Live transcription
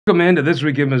Welcome into This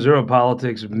Week in Missouri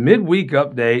Politics Midweek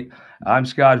Update. I'm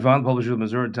Scott Faughn, publisher of the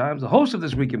Missouri Times, the host of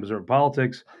This Week in Missouri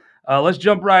Politics. Let's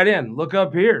jump right in. Look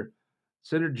up here.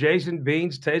 Senator Jason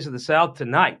Bean's Taste of the South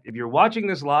tonight. If you're watching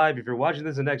this live, if you're watching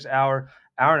this the next hour,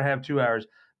 hour and a half, 2 hours,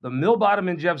 the Mill Bottom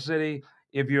in Jeff City.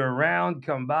 If you're around,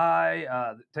 come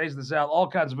by. Taste of the South, all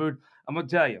kinds of food. I'm going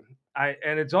to tell you,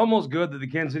 and it's almost good that the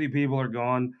Kansas City people are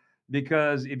gone,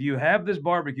 because if you have this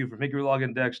barbecue from Hickory Log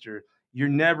and Dexter, you're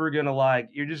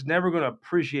just never gonna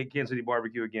appreciate Kansas City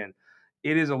barbecue again.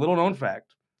 It is a little known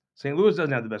fact. St. Louis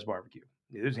doesn't have the best barbecue.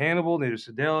 Neither is Hannibal, neither is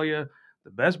Sedalia. The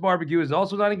best barbecue is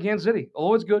also not in Kansas City.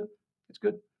 Although it's good. It's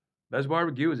good. Best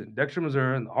barbecue is in Dexter,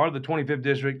 Missouri, in the heart of the 25th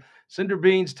district. Cinder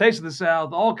Beans, Taste of the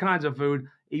South, all kinds of food.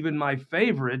 Even my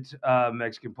favorite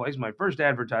Mexican place, my first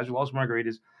advertiser, Los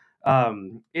Margaritas.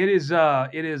 It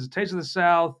is Taste of the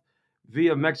South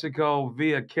via Mexico,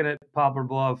 via Kennett, Poplar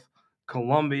Bluff,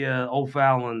 Columbia,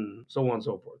 O'Fallon, so on and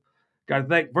so forth. Got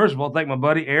to first of all, thank my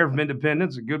buddy Air from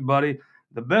Independence, a good buddy.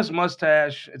 The best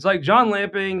mustache. It's like John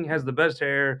Lamping has the best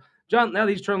hair. John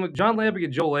Lamping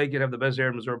and Joe Lake have the best hair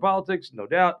in Missouri politics, no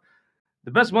doubt.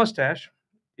 The best mustache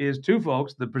is two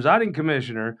folks, the presiding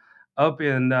commissioner up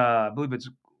in, I believe it's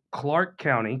Clark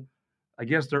County. I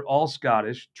guess they're all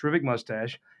Scottish, terrific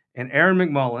mustache. And Aaron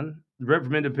McMullen, the rep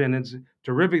from Independence,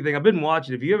 terrific thing. I've been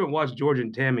watching. If you haven't watched George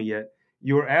and Tammy yet,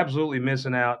 you are absolutely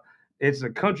missing out. It's a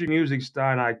country music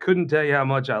style, and I couldn't tell you how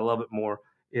much I love it more.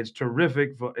 It's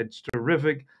terrific. It's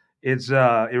terrific. It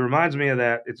reminds me of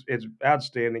that. It's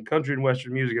outstanding. Country and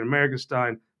Western music in America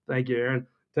style. Thank you, Aaron.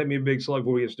 Take me a big slug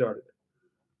before we get started.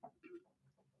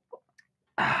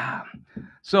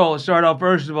 So let's start off.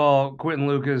 First of all, Quentin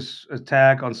Lucas'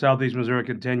 attack on Southeast Missouri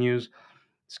continues.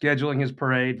 Scheduling his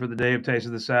parade for the day of Taste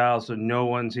of the South, so no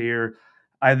one's here.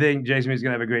 I think Jason is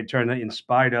going to have a great turn in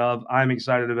spite of. I'm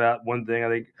excited about one thing. I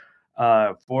think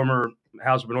former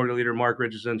House Minority Leader Mark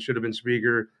Richardson should have been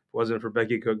Speaker. If it wasn't for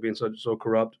Becky Cook being so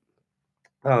corrupt.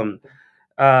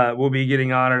 We'll be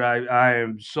getting honored. I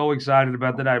am so excited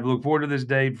about that. I've looked forward to this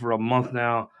date for a month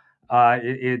now. I've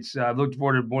looked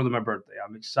forward to it more than my birthday.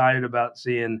 I'm excited about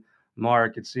seeing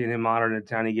Mark and seeing him honored in a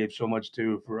town he gave so much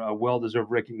to for a well-deserved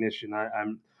recognition.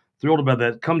 I'm thrilled about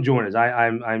that. Come join us.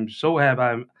 I'm so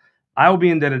happy. I will be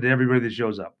indebted to everybody that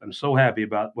shows up. I'm so happy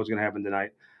about what's going to happen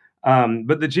tonight.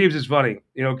 But the Chiefs is funny,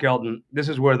 Kelton. This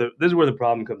is where the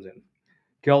problem comes in.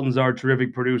 Kelton's our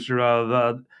terrific producer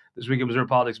of This Week in Missouri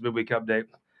Politics Midweek Update.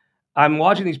 I'm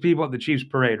watching these people at the Chiefs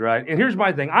parade, right? And here's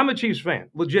my thing. I'm a Chiefs fan,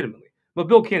 legitimately. I'm a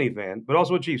Bill Kenny fan, but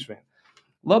also a Chiefs fan.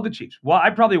 Love the Chiefs. Well, I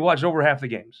probably watched over half the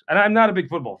games. And I'm not a big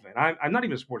football fan. I'm not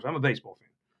even a sports fan. I'm a baseball fan.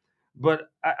 But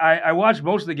I watched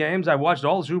most of the games. I watched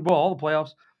all the Super Bowl, all the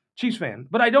playoffs. Chiefs fan.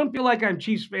 But I don't feel like I'm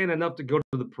Chiefs fan enough to go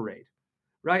to the parade,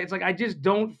 right? It's like I just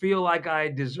don't feel like I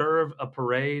deserve a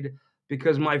parade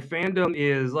because my fandom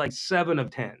is like 7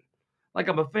 of 10. Like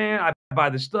I'm a fan. I buy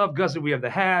the stuff. Gus said we have the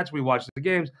hats. We watch the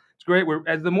games. It's great.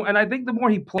 And I think the more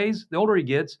he plays, the older he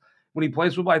gets, when he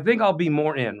plays football, I think I'll be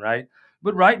more in, right?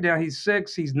 But right now he's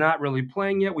 6. He's not really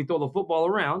playing yet. We throw the football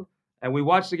around and we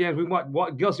watch the games.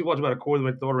 Gussie watch about a quarter,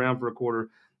 then we throw it around for a quarter,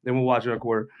 then we'll watch it a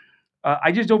quarter.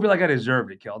 I just don't feel like I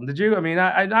deserved it, Kelton. Did you? I mean,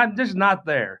 I'm just not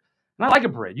there. And I like a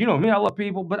parade. You know me, I love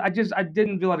people, but I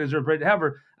didn't feel like I deserved a parade.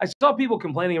 However, I saw people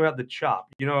complaining about the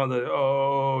chop,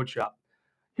 chop.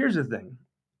 Here's the thing.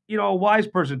 A wise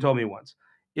person told me once,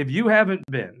 if you haven't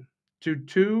been to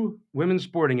 2 women's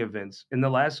sporting events in the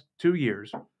last 2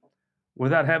 years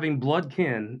without having blood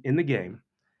kin in the game,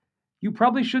 you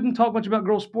probably shouldn't talk much about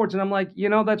girls' sports. And I'm like,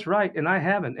 that's right. And I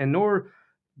haven't. And nor,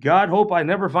 God hope I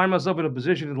never find myself in a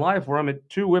position in life where I'm at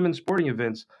 2 women's sporting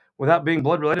events without being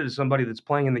blood related to somebody that's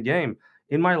playing in the game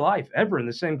in my life, ever in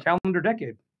the same calendar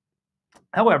decade.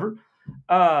 However,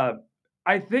 I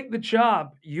think the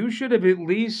chop, you should have at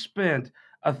least spent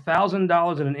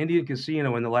 $1,000 in an Indian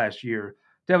casino in the last year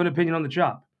to have an opinion on the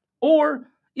chop. Or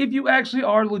if you actually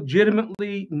are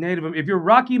legitimately Native, if you're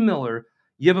Rocky Miller,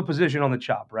 you have a position on the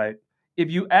chop, right? If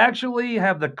you actually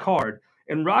have the card,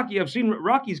 and I've seen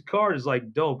Rocky's card is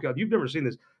like dope. God, you've never seen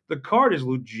this. The card is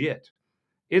legit.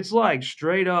 It's like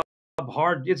straight up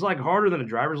hard. It's like harder than a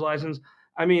driver's license.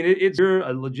 I mean, you're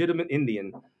a legitimate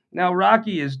Indian. Now,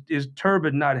 Rocky is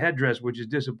turban, not headdress, which is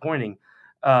disappointing.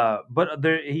 But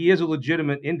he is a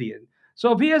legitimate Indian.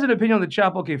 So if he has an opinion on the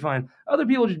chop, okay, fine. Other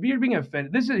people you're being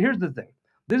offended. Here's the thing.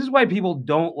 This is why people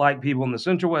don't like people in the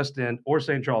Central West End or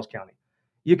St. Charles County.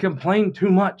 You complain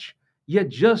too much. You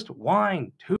just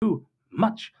whine too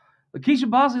much. Lakeisha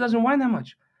Bosley doesn't whine that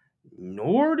much.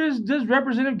 Nor does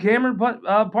Representative Cameron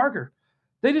Parker.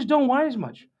 They just don't whine as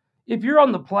much. If you're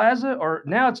on the plaza, or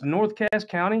now it's North Cass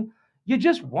County, you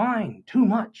just whine too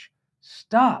much.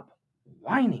 Stop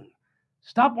whining.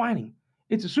 Stop whining.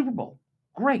 It's a Super Bowl.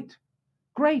 Great.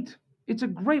 Great. It's a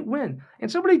great win.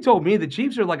 And somebody told me the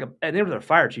Chiefs are like they're a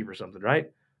fire chief or something, right?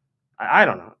 I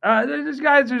don't know. There's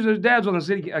dads on the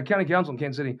city county council in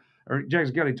Kansas City or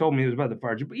Jackson County told me it was about the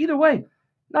fire chief. But either way,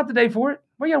 not the day for it.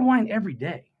 Why you gotta whine every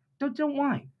day? Don't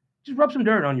whine. Just rub some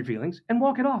dirt on your feelings and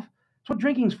walk it off. That's what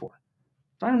drinking's for.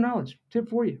 Final knowledge tip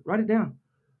for you. Write it down.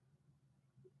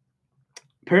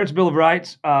 Parents' Bill of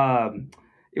Rights.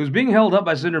 It was being held up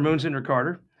by Senator Moon, Senator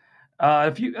Carter.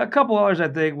 A couple others, I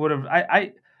think, would have.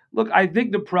 I look. I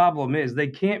think the problem is they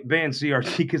can't ban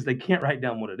CRT because they can't write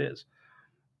down what it is,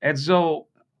 and so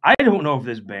I don't know if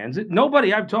this bans it.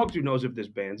 Nobody I've talked to knows if this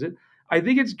bans it. I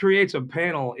think it creates a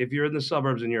panel if you're in the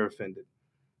suburbs and you're offended,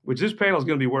 which this panel is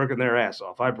going to be working their ass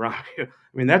off. I promise you. I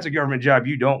mean, that's a government job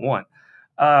you don't want.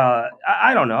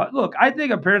 I don't know. Look, I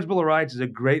think a Parents' Bill of Rights is a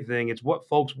great thing. It's what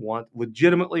folks want,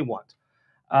 legitimately want.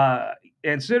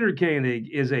 And Senator Koenig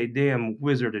is a damn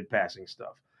wizard at passing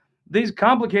stuff. These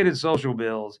complicated social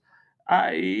bills,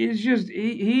 it's just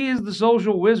he is the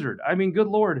social wizard. I mean, good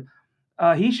Lord,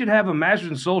 he should have a master's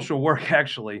in social work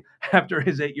actually after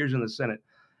his 8 years in the Senate.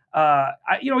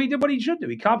 He did what he should do.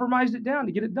 He compromised it down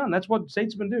to get it done. That's what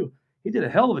statesmen do. He did a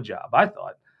hell of a job, I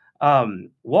thought.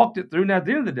 Walked it through. Now, at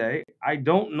the end of the day, I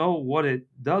don't know what it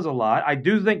does a lot. I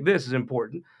do think this is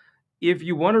important. If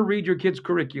you want to read your kid's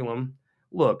curriculum,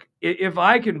 look, if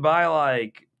I can buy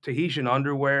like Tahitian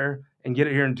underwear and get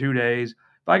it here in 2 days,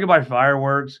 if I can buy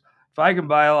fireworks, if I can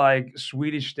buy like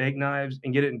Swedish steak knives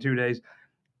and get it in 2 days,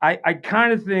 I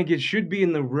kind of think it should be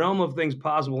in the realm of things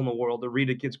possible in the world to read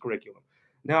a kid's curriculum.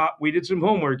 Now, we did some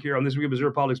homework here on this week of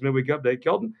Missouri Politics Midweek Update.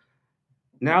 Kelton,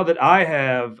 now that I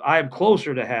am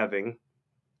closer to having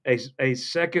a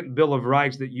second Bill of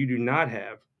Rights that you do not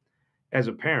have as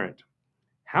a parent.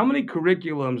 How many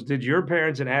curriculums did your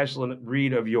parents and Ashlyn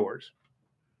read of yours?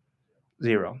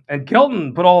 0. And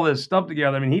Kelton put all this stuff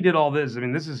together. I mean, he did all this. I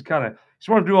mean, this is kind of, he's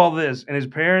wanted to do all this, and his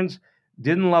parents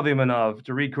didn't love him enough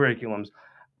to read curriculums.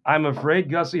 I'm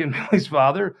afraid Gussie and Millie's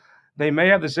father, they may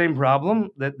have the same problem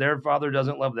that their father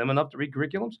doesn't love them enough to read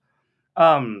curriculums.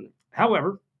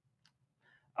 However,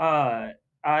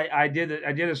 I did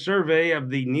a survey of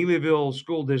the Neelyville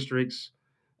school district's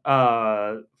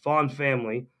Faughn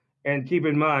family, and keep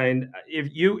in mind,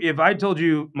 if I told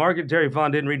you Mark and Terry Faughn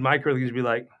didn't read my curriculum, you'd be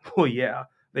like, well, yeah,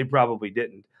 they probably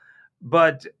didn't.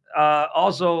 But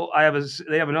also,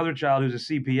 they have another child who's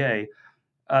a CPA,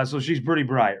 so she's pretty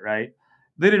bright, right?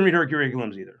 They didn't read her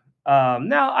curriculums either.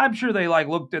 Now, I'm sure they like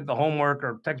looked at the homework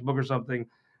or textbook or something,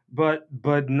 but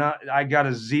not. I got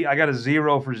a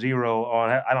 0 for 0 on.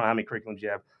 I don't know how many curriculums you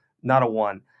have, not a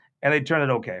 1, and they turned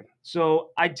it okay. So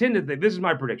I tend to think this is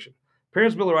my prediction.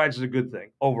 Parents' Bill of Rights is a good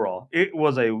thing overall. It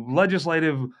was a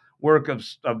legislative work of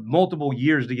multiple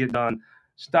years to get done.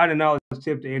 Stein and Knowledge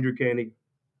tip to Andrew Koenig.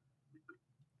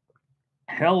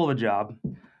 Hell of a job.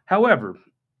 However,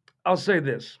 I'll say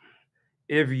this.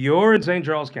 If you're in St.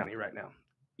 Charles County right now,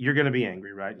 you're going to be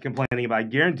angry, right? Complaining about, I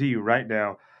guarantee you right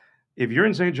now, if you're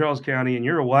in St. Charles County and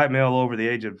you're a white male over the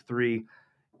age of 3,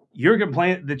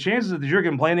 the chances that you're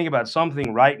complaining about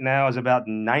something right now is about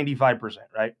 95%,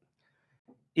 right?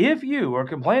 If you are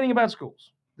complaining about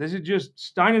schools, this is just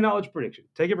Stein and Knowledge prediction.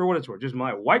 Take it for what it's worth. Just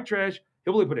my white trash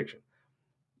hillbilly prediction.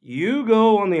 You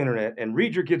go on the internet and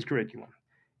read your kid's curriculum.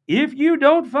 If you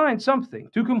don't find something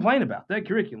to complain about that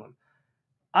curriculum,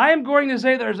 I am going to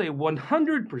say there's a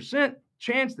 100%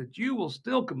 chance that you will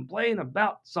still complain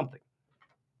about something.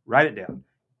 Write it down.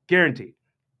 Guaranteed.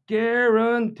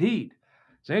 Guaranteed.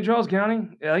 St. Charles County,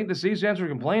 I think the C stands for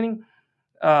complaining.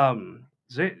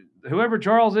 Whoever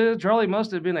Charles is, Charlie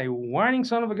must have been a whining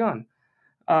son of a gun.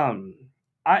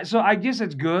 So I guess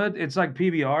it's good. It's like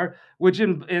PBR, which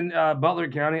in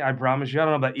Butler County, I promise you, I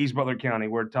don't know about East Butler County,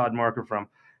 where Todd Marker from,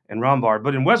 and Rombard,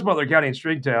 but in West Butler County in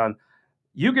Stringtown,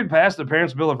 you can pass the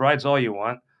Parents' Bill of Rights all you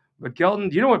want. But Kelton,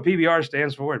 do you know what PBR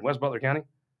stands for in West Butler County? It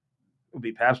would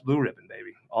be Pabst Blue Ribbon,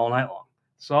 baby, all night long.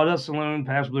 Sawdust Saloon,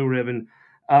 Pabst Blue Ribbon.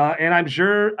 And I'm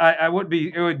sure it would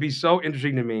be so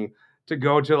interesting to me to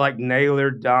go to like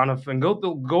Naylor, Donovan,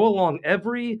 go along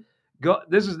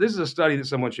this is a study that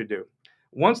someone should do.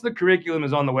 Once the curriculum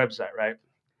is on the website, right?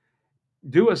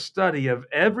 Do a study of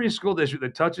every school district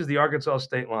that touches the Arkansas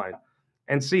state line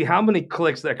and see how many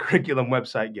clicks that curriculum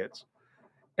website gets.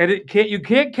 And you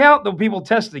can't count the people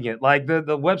testing it, like the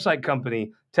website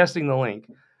company testing the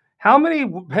link. How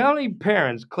many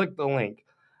parents click the link?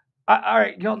 All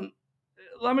right, Kelton,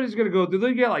 I'm just going to go through.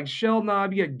 They get like Shell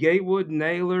Knob, you got Gatewood,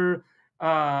 Naylor,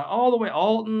 all the way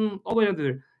Alton, all the way down to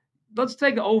there. Let's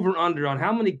take an over-under on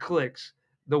how many clicks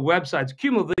the websites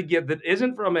cumulatively get that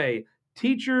isn't from a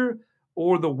teacher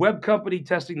or the web company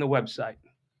testing the website?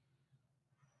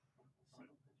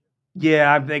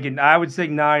 Yeah, I'm thinking I would say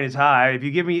 9 is high.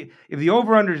 If the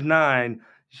over under is 9,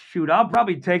 shoot, I'll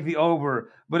probably take the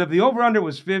over. But if the over under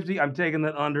was 50, I'm taking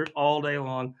that under all day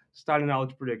long. Starting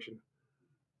knowledge prediction.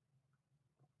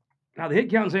 Now the hit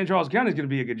count in St. Charles County is going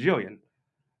to be a gajillion.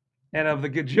 And of the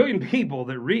gajillion people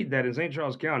that read that in St.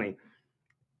 Charles County,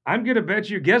 I'm going to bet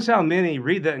you, guess how many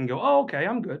read that and go, oh, okay,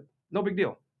 I'm good. No big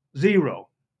deal. Zero.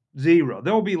 Zero.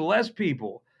 There will be less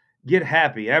people get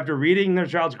happy after reading their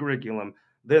child's curriculum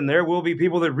than there will be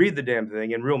people that read the damn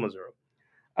thing in real Missouri.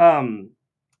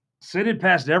 Senate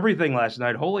passed everything last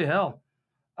night. Holy hell.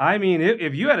 I mean,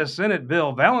 if you had a Senate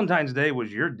bill, Valentine's Day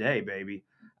was your day, baby.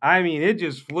 I mean, it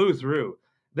just flew through.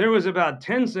 There was about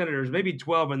 10 senators, maybe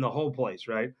 12 in the whole place,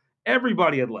 right?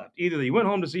 Everybody had left. Either you went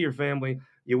home to see your family,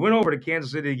 you went over to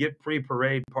Kansas City to get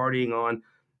pre-parade partying on.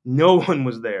 No one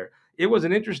was there. It was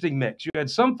an interesting mix. You had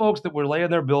some folks that were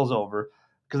laying their bills over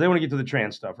because they want to get to the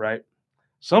trans stuff, right?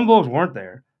 Some folks weren't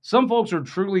there. Some folks are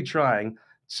truly trying.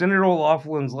 Senator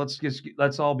O'Loughlin's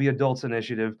let's all be adults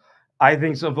initiative. I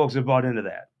think some folks have bought into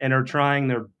that and are trying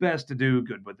their best to do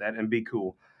good with that and be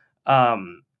cool.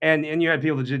 And you had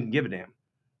people that didn't give a damn.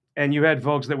 And you had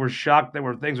folks that were shocked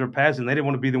that things were passing. They didn't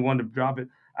want to be the one to drop it.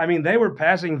 I mean, they were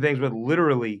passing things with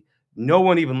literally no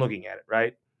one even looking at it,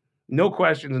 right? No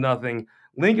questions, nothing.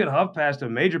 Lincoln Huff passed a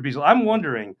major piece. I'm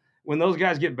wondering when those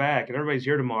guys get back and everybody's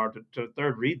here tomorrow to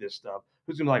third read this stuff,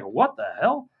 who's going to be like, what the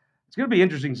hell? It's going to be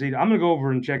interesting to see. I'm going to go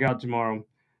over and check out tomorrow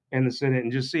in the Senate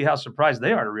and just see how surprised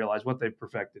they are to realize what they've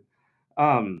perfected.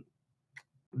 Then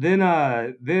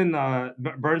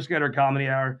Burn Scatter Comedy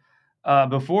Hour.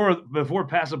 Before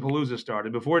Passapalooza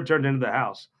started, before it turned into the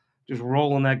House, just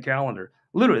rolling that calendar.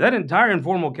 Literally, that entire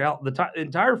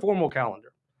entire formal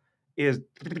calendar is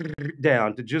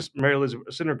down to just Mary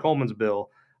Elizabeth Senator Coleman's bill.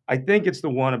 I think it's the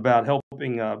one about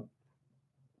helping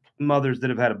mothers that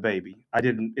have had a baby.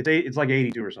 It's like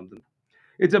 82 or something.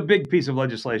 It's a big piece of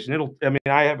legislation.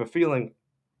 I have a feeling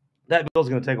that bill's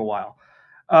going to take a while.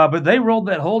 But they rolled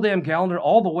that whole damn calendar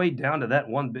all the way down to that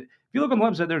one bit. If you look on the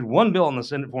website, there's one bill on the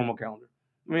Senate formal calendar.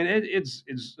 I mean,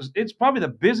 it's probably the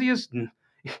busiest.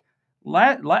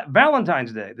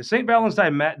 Valentine's Day, the St.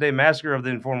 Valentine's Day massacre of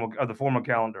the formal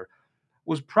calendar,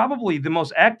 was probably the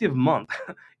most active month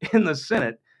in the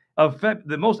Senate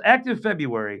the most active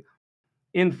February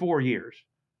in 4 years.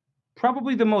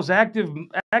 Probably the most active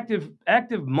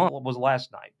month was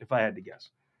last night, if I had to guess.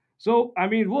 So, I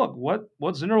mean, look, what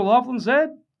Senator O'Loughlin said,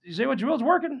 you say what you will, it's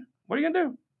working. What are you going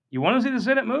to do? You want to see the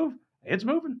Senate move? It's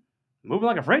moving. Moving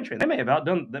like a freight train. They may have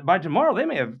outdone that by tomorrow. They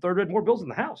may have third read more bills in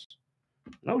the House.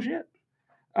 No shit.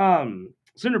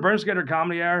 Senator Bernskatter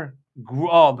Comedy Hour.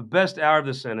 Oh, the best hour of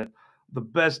the Senate. The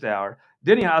best hour.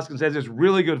 Denny Hoskins has this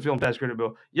really good film tax credit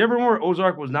bill. You ever remember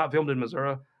Ozark was not filmed in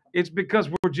Missouri? It's because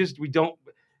we don't.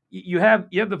 You have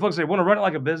the folks that want to run it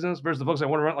like a business versus the folks that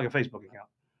want to run it like a Facebook account.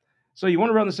 So you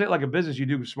want to run the state like a business, you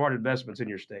do smart investments in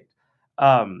your state.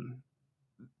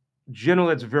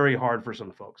 Generally, it's very hard for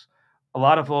some folks. A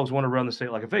lot of folks want to run the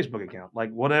state like a Facebook account,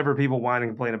 like whatever people whine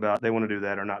and complain about, they want to do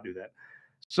that or not do that.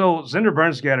 So Senator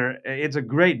Bernskatter, it's a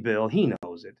great bill. He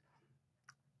knows it.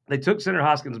 They took Senator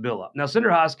Hoskins' bill up. Now,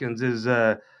 Senator Hoskins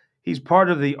he's part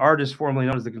of the artist formerly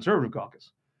known as the Conservative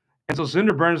Caucus. And so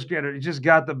Senator Bernskatter just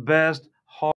got the best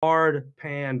hard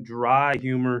pan, dry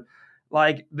humor.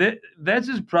 Like that's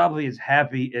probably as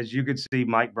happy as you could see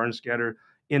Mike Bernskatter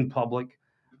in public.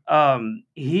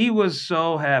 He was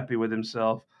so happy with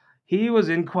himself. He was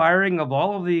inquiring of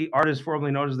all of the artists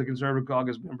formerly known as the Conservative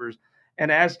Caucus members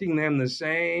and asking them the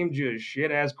same just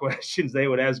shit-ass questions they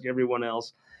would ask everyone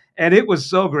else. And it was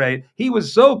so great. He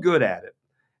was so good at it.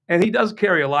 And he does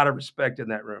carry a lot of respect in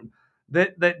that room.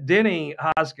 That Denny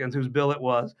Hoskins, whose bill it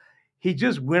was, he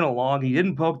just went along. He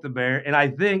didn't poke the bear. And I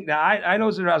think, now I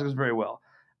know Senator Hoskins very well.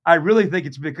 I really think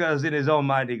it's because in his own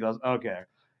mind, he goes, okay,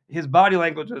 his body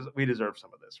language is, we deserve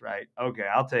some of this, right? Okay,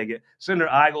 I'll take it. Senator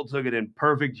Eigel took it in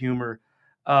perfect humor.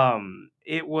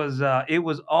 It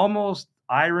was almost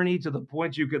irony to the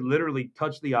point you could literally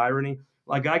touch the irony.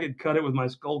 Like I could cut it with my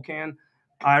skull can.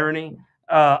 Irony.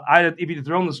 If you'd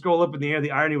thrown the skull up in the air,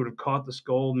 the irony would have caught the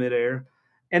skull midair.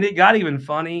 And it got even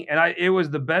funny. And it was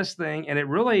the best thing. And it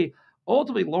really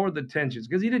ultimately lowered the tensions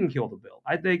because he didn't kill the bill.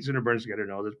 I think Senator Bernskatter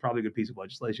knows it's probably a good piece of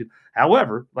legislation.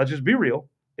 However, let's just be real.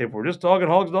 If we're just talking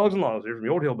hogs, dogs, and logs here from the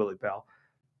old hillbilly pal,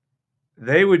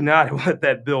 they would not have let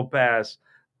that bill pass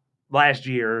last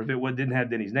year if it didn't have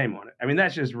Denny's name on it. I mean,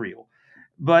 that's just real.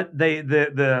 But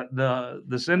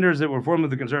the senators that were formed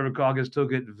with the Conservative Caucus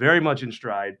took it very much in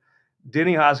stride.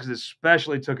 Denny Hoskins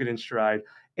especially took it in stride.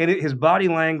 And his body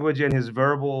language and his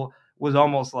verbal was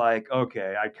almost like,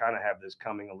 okay, I kind of have this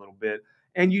coming a little bit.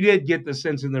 And you did get the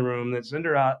sense in the room that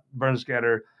Senator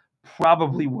Bernskatter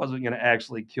probably wasn't going to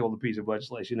actually kill the piece of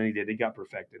legislation, and he did. It got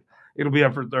perfected. It'll be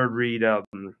up for third read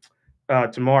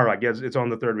tomorrow. I guess it's on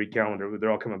the third read calendar.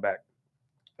 They're all coming back.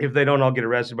 If they don't all get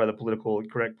arrested by the political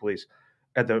correct police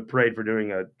at the parade for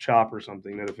doing a chop or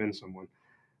something that offends someone.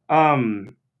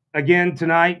 Again,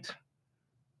 tonight,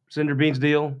 Cinder Beans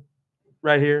deal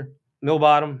right here, Mill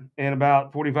Bottom, in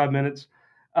about 45 minutes.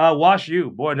 Wash U,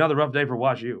 boy, another rough day for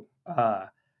Wash U.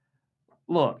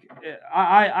 Look,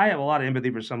 I have a lot of empathy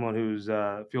for someone who's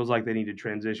feels like they need to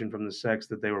transition from the sex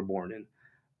that they were born in,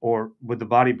 or with the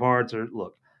body parts. Or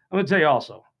look, I'm going to tell you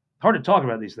also, hard to talk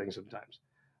about these things sometimes.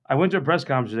 I went to a press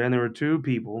conference today, and there were two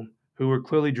people who were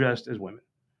clearly dressed as women.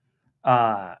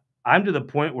 I'm to the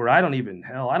point where I don't even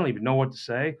know what to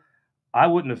say. I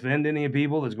wouldn't offend any of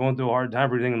people that's going through a hard time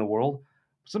for anything in the world.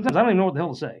 Sometimes I don't even know what the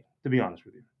hell to say, to be honest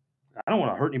with you. I don't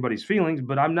want to hurt anybody's feelings,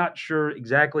 but I'm not sure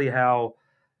exactly how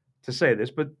to say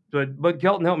this. But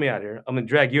Kelton, help me out here. I'm gonna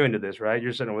drag you into this, right?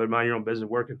 You're sitting over there, mind your own business,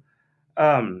 working.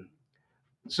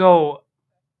 So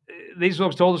these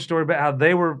folks told a story about how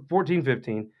they were 14,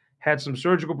 15, had some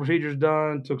surgical procedures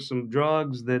done, took some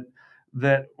drugs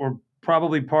that were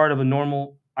probably part of a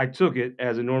normal. I took it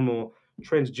as a normal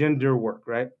transgender work,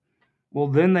 right? Well,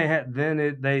 then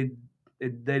they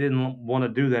didn't want to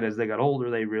do that as they got older.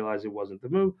 They realized it wasn't the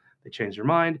move. They changed their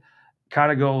mind.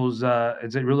 Kind of goes.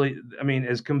 Is it really? I mean,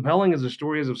 as compelling as the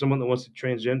story is of someone that wants to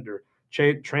transition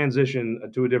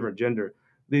to a different gender,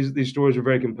 these stories are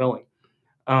very compelling.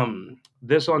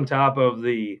 This on top of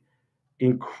the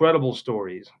incredible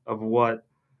stories of what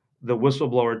the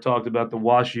whistleblower talked about the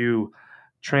Wash U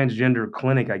transgender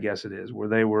clinic, I guess it is, where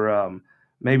they were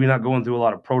maybe not going through a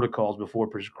lot of protocols before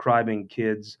prescribing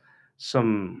kids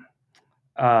some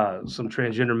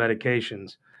transgender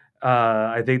medications.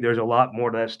 I think there's a lot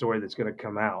more to that story that's going to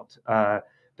come out.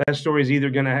 That story is either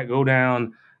going to go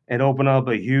down and open up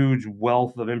a huge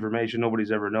wealth of information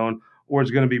nobody's ever known, or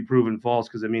it's going to be proven false.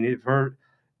 Because I mean, if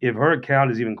her account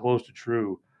is even close to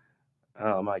true,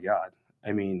 oh my God,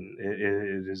 I mean,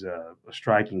 it is a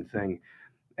striking thing.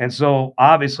 And so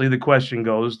obviously the question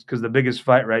goes, because the biggest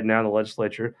fight right now in the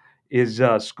legislature is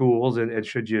schools, and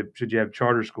should you have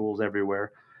charter schools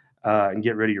everywhere and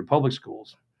get rid of your public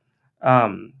schools?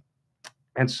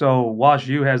 And so Wash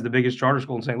U has the biggest charter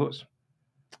school in St. Louis.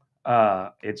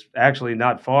 It's actually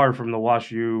not far from the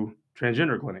Wash U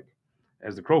transgender clinic,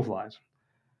 as the crow flies.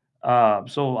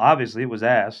 So obviously it was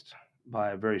asked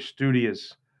by a very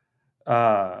studious,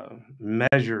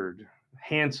 measured,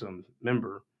 handsome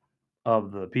member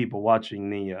of the people watching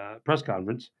the press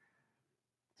conference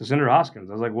to Senator Hoskins.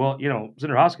 I was like, well,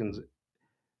 Senator Hoskins,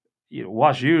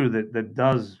 Wash U that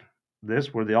does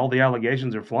this, where all the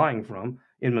allegations are flying from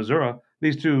in Missouri.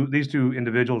 These two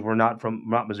individuals were not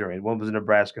Missouri. One was a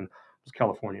Nebraskan, was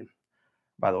Californian,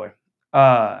 by the way.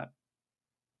 Well,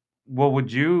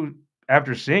 would you,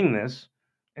 after seeing this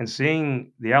and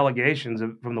seeing the allegations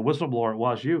from the whistleblower at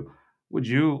Wash U, would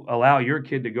you allow your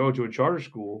kid to go to a charter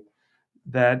school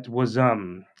that was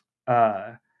ran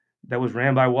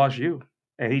by Wash U?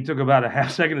 And he took about a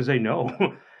half second to say no.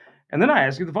 And then I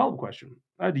asked you the follow-up question.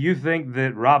 Do you think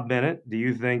that Rob Bennett, do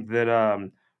you think that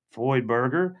Floyd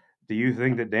Berger, do you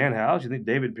think that Dan House, you think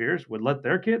David Pierce would let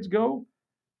their kids go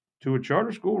to a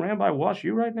charter school ran by Wash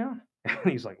U right now?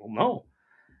 And he's like, well,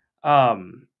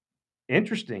 no.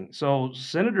 Interesting. So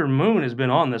Senator Moon has been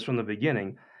on this from the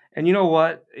beginning. And you know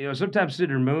what? Sometimes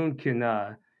Senator Moon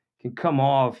can come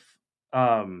off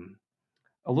a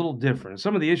little different.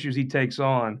 Some of the issues he takes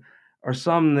on are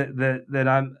some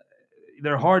that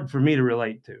they're hard for me to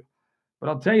relate to. But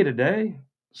I'll tell you today,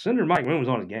 Senator Mike Moon was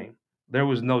on his game. There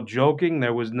was no joking.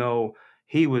 There was no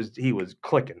he was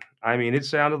clicking. I mean, it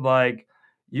sounded like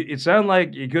you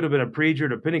could have been a preacher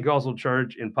at a Pentecostal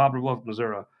church in Poplar Bluff,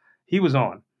 Missouri. He was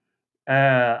on.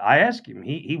 I asked him.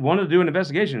 He wanted to do an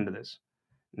investigation into this.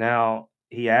 Now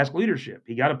he asked leadership.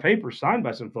 He got a paper signed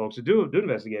by some folks to do an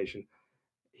investigation.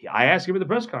 I asked him at the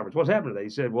press conference, what's happened to that? He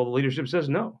said, well, the leadership says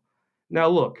no. Now,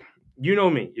 look, you know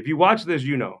me. If you watch this,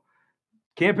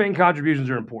 campaign contributions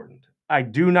are important. I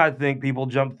do not think people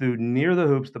jump through near the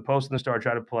hoops the Post and the Star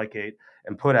try to placate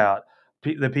and put out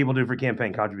that people do for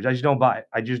campaign contributions. I just don't buy it.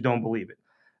 I just don't believe it.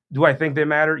 Do I think they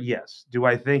matter? Yes. Do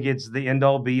I think it's the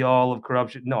end-all, be-all of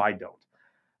corruption? No, I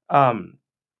don't.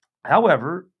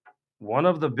 However, one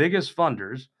of the biggest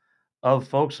funders of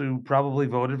folks who probably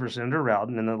voted for Senator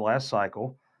Rowden in the last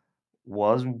cycle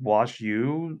was Wash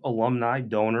U alumni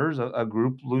donors, a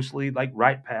group loosely like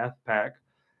Right Path PAC.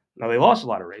 Now they lost a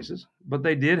lot of races, but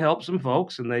they did help some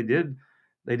folks, and they did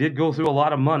go through a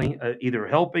lot of money, either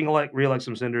helping reelect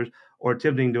some senators or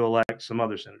attempting to elect some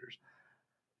other senators.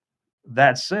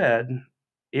 That said,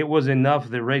 it was enough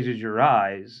that raises your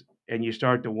eyes and you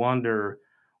start to wonder,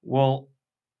 well,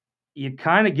 you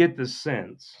kind of get the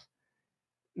sense.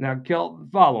 Now, Kel,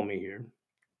 follow me here.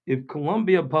 If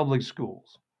Columbia Public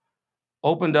Schools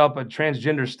opened up a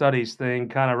transgender studies thing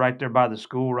kind of right there by the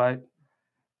school, right?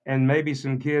 And maybe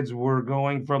some kids were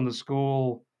going from the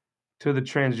school to the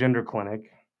transgender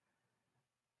clinic,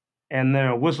 and then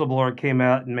a whistleblower came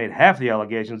out and made half the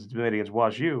allegations that's been made against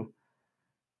WashU.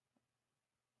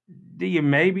 Do you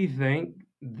maybe think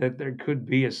that there could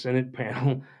be a Senate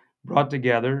panel brought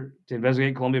together to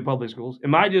investigate Columbia Public Schools?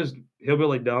 Am I just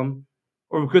hillbilly dumb?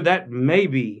 Or could that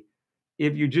maybe,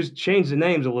 if you just change the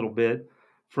names a little bit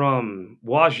from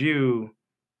WashU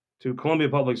to Columbia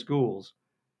Public Schools,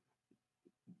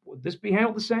 would this be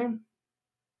handled the same?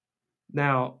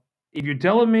 Now, if you're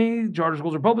telling me charter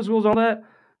schools or public schools, all that,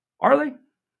 are they?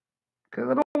 Because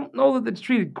I don't know that it's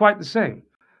treated quite the same.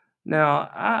 Now,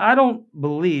 I don't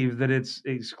believe that it's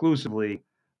exclusively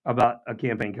about a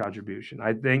campaign contribution.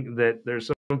 I think that there's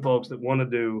some folks that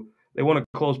they want to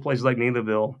close places like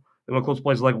Neelyville, they want to close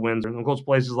places like Windsor, they want to close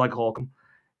places like Holcomb,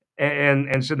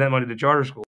 and send that money to charter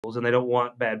schools, and they don't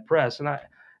want bad press. And I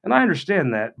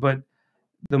understand that, but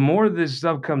the more this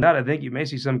stuff comes out, I think you may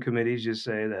see some committees just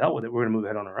say, "The hell with it, we're going to move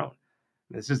ahead on our own."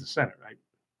 This is the Senate, right?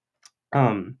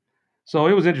 So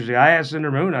it was interesting. I asked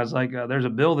Senator Moon, I was like, "There's a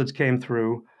bill that's came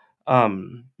through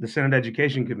the Senate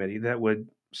Education Committee that would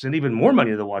send even more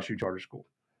money to the WashU Charter School,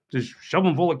 just shove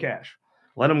them full of cash,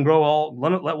 let them grow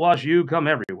let WashU come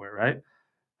everywhere, right?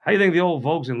 How do you think the old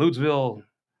folks in Lutesville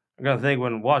are going to think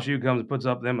when WashU comes and puts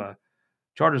up them a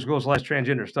charter school /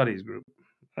 transgender studies group?"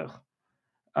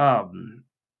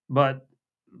 But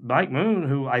Mike Moon,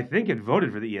 who I think had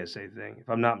voted for the ESA thing, if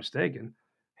I'm not mistaken,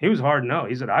 he was hard no.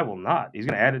 He said, "I will not." He's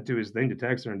going to add it to his thing to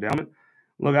tax their endowment.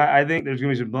 Look, I think there's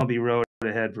going to be some bumpy road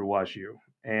ahead for WashU,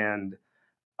 and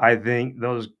I think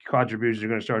those contributions are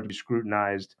going to start to be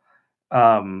scrutinized,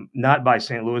 not by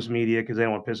St. Louis media because they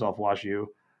don't want to piss off WashU,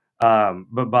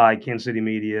 but by Kansas City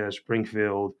media,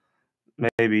 Springfield,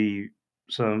 maybe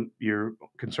your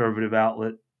conservative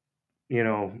outlet,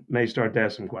 may start to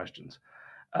ask some questions.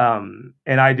 And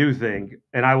I do think,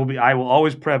 and I will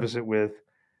always preface it with,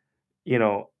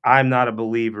 I'm not a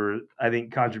believer. I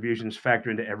think contributions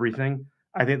factor into everything.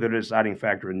 I think they're a deciding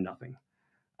factor in nothing.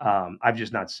 I've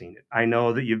just not seen it. I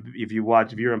know that if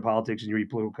you're in politics and you read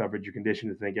political coverage, you're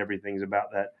conditioned to think everything's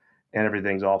about that and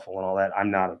everything's awful and all that. I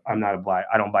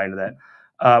don't buy into that.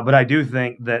 But I do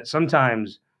think that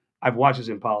sometimes I've watched this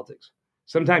in politics.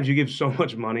 Sometimes you give so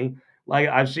much money. Like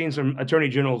I've seen some attorney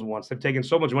generals once, they've taken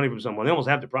so much money from someone, they almost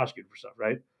have to prosecute for stuff,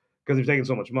 right? Because they've taken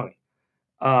so much money.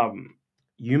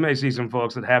 You may see some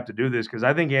folks that have to do this because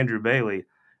I think Andrew Bailey,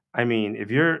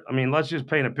 let's just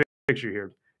paint a picture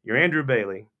here. You're Andrew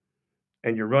Bailey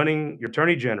and you're running your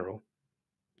attorney general.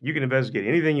 You can investigate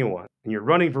anything you want and you're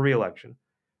running for reelection.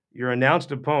 Your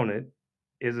announced opponent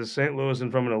is a St.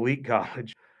 Louisan from an elite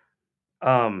college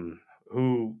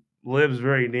who lives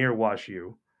very near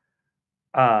WashU.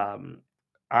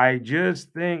 I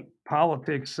just think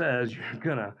politics says you're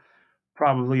going to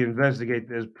probably investigate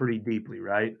this pretty deeply,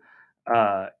 right?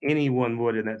 Anyone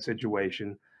would in that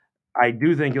situation. I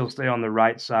do think he'll stay on the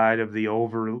right side of the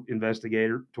over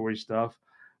investigatory stuff.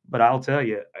 But I'll tell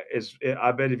you,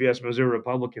 I bet if you ask Missouri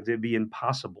Republicans, it'd be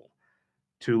impossible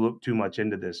to look too much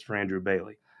into this for Andrew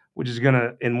Bailey, which is going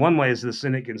to, in one way, is the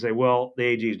Senate can say, well, the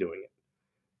AG is doing it.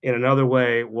 In another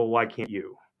way, well, why can't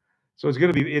you? So it's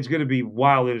going to be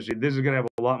wild interesting. This is going to have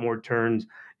a lot more turns.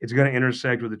 It's going to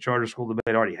intersect with the charter school debate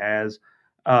it already has.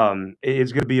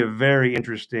 It's going to be a very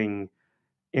interesting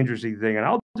thing. And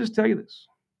I'll just tell you this.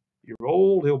 Your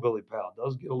old hillbilly pal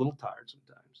does get a little tired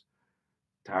sometimes.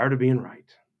 Tired of being right.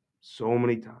 So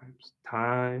many times.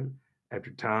 Time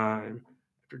after time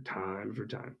after time after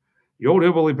time. Your old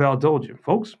hillbilly pal told you,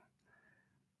 folks,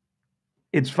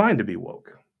 it's fine to be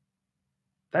woke.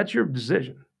 That's your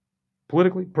decision.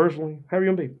 Politically, personally, however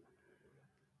you want to be.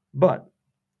 But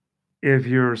if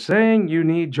you're saying you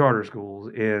need charter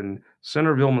schools in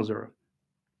Centerville, Missouri,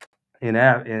 in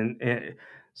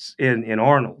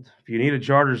Arnold, if you need a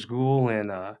charter school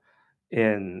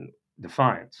in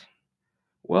Defiance,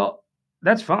 well,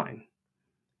 that's fine.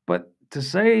 But to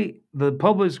say the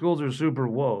public schools are super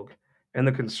woke and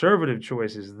the conservative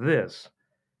choice is this,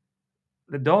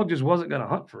 the dog just wasn't going to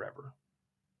hunt forever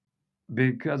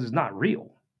because it's not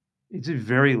real. It's a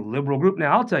very liberal group.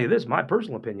 Now, I'll tell you this. My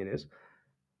personal opinion is,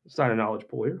 it's not a knowledge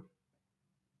pool here.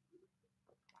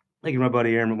 Thank you, my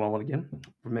buddy Aaron McMullen again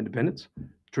from Independence,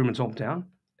 Truman's hometown.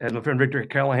 As my friend Victor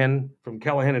Callahan from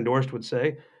Callahan Endorsed would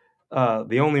say,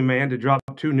 the only man to drop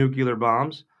 2 nuclear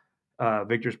bombs.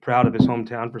 Victor's proud of his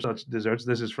hometown for such desserts.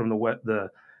 This is from the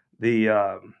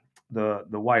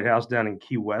White House down in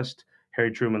Key West,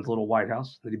 Harry Truman's little White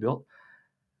House that he built.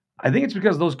 I think it's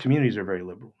because those communities are very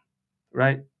liberal,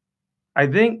 right? I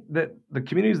think that the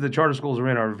communities the charter schools are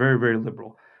in are very, very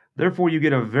liberal. Therefore, you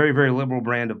get a very, very liberal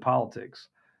brand of politics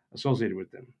associated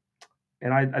with them.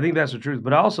 And I think that's the truth.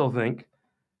 But I also think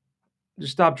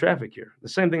just stop traffic here. The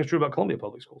same thing is true about Columbia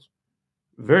Public Schools.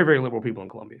 Very, very liberal people in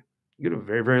Columbia. You go to a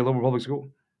very, very liberal public school.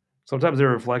 Sometimes they're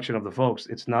a reflection of the folks.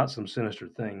 It's not some sinister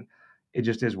thing. It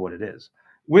just is what it is.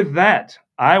 With that,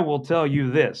 I will tell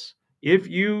you this.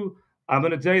 I'm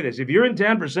going to tell you this. If you're in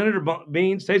town for Senator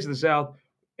Bean's Taste of the South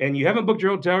and you haven't booked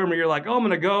your hotel room or you're like, oh, I'm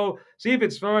going to go see if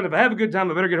it's fun. If I have a good time,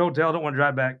 I better get a hotel. I don't want to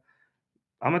drive back.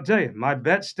 I'm going to tell you, my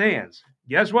bet stands.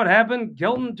 Guess what happened,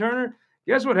 Kelton Turner?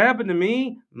 Guess what happened to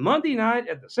me Monday night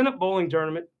at the Senate Bowling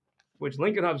Tournament, which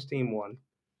Lincoln Huff's team won.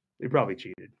 They probably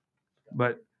cheated.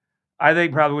 But I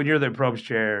think probably when you're the probes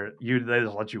chair, they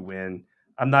just let you win.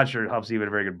 I'm not sure Huff's even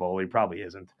a very good bowler. He probably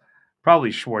isn't.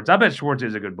 Probably Schwartz. I bet Schwartz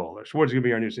is a good bowler. Schwartz is going to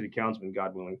be our new city councilman,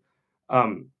 God willing.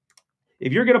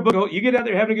 If you're going to book, you get out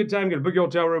there having a good time, going to book your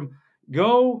hotel room,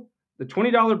 go. The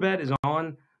 $20 bet is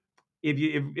on.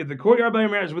 If the Courtyard by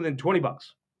Marriott is within $20,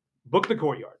 book the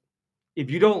Courtyard. If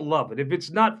you don't love it, if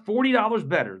it's not $40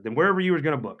 better than wherever you were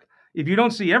going to book, if you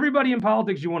don't see everybody in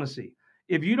politics you want to see,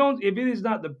 if it is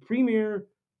not the premier,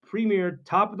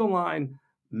 top of the line,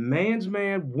 man's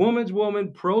man, woman's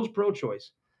woman, pro's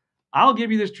pro-choice, I'll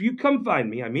give you this. You come find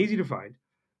me. I'm easy to find.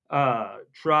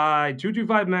 Try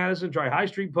 225 Madison, try High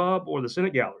Street Pub or the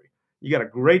Senate Gallery. You got a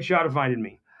great shot of finding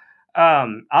me.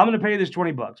 I'm going to pay you this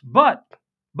 $20.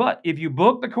 But if you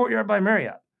book the Courtyard by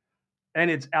Marriott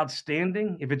and it's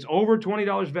outstanding, if it's over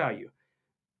 $20 value,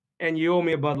 and you owe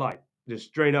me a Bud Light, just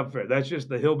straight up fair. That's just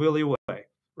the hillbilly way,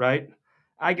 right?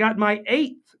 I got my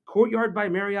 8th Courtyard by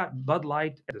Marriott Bud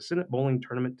Light at the Senate Bowling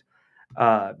Tournament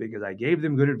because I gave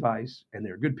them good advice and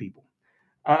they're good people.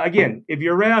 Again, if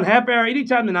you're around half hour,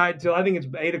 anytime tonight until I think it's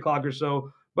 8 o'clock or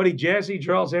so, buddy Jassy,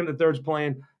 Charles Hammond III's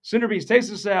playing. Centerpiece, Taste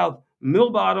of the South, Mill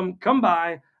Bottom, come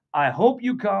by. I hope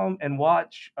you come and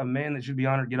watch a man that should be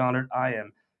honored get honored. I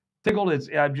am tickled.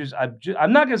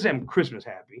 I'm not going to say I'm Christmas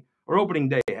happy or opening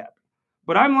day happy,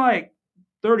 but I'm like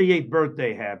 38th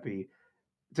birthday happy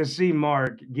to see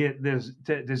Mark get this,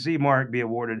 to see Mark be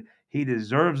awarded. He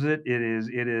deserves it. It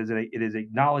is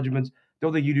acknowledgments.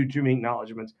 Don't think you do too many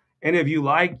acknowledgments. And I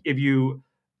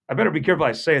better be careful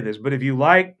I say this, but if you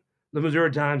like the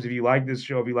Missouri Times, if you like this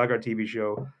show, if you like our TV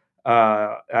show,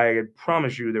 I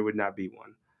promise you there would not be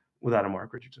one without a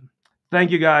Mark Richardson.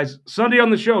 Thank you, guys. Sunday on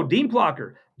the show, Dean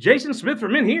Plocker, Jason Smith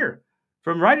from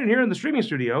right in here in the streaming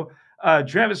studio,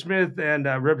 Travis Smith and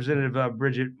Representative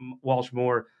Bridget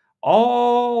Walsh-Moore,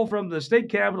 all from the state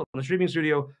capitol in the streaming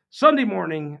studio, Sunday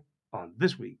morning on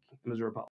This Week in Missouri Politics.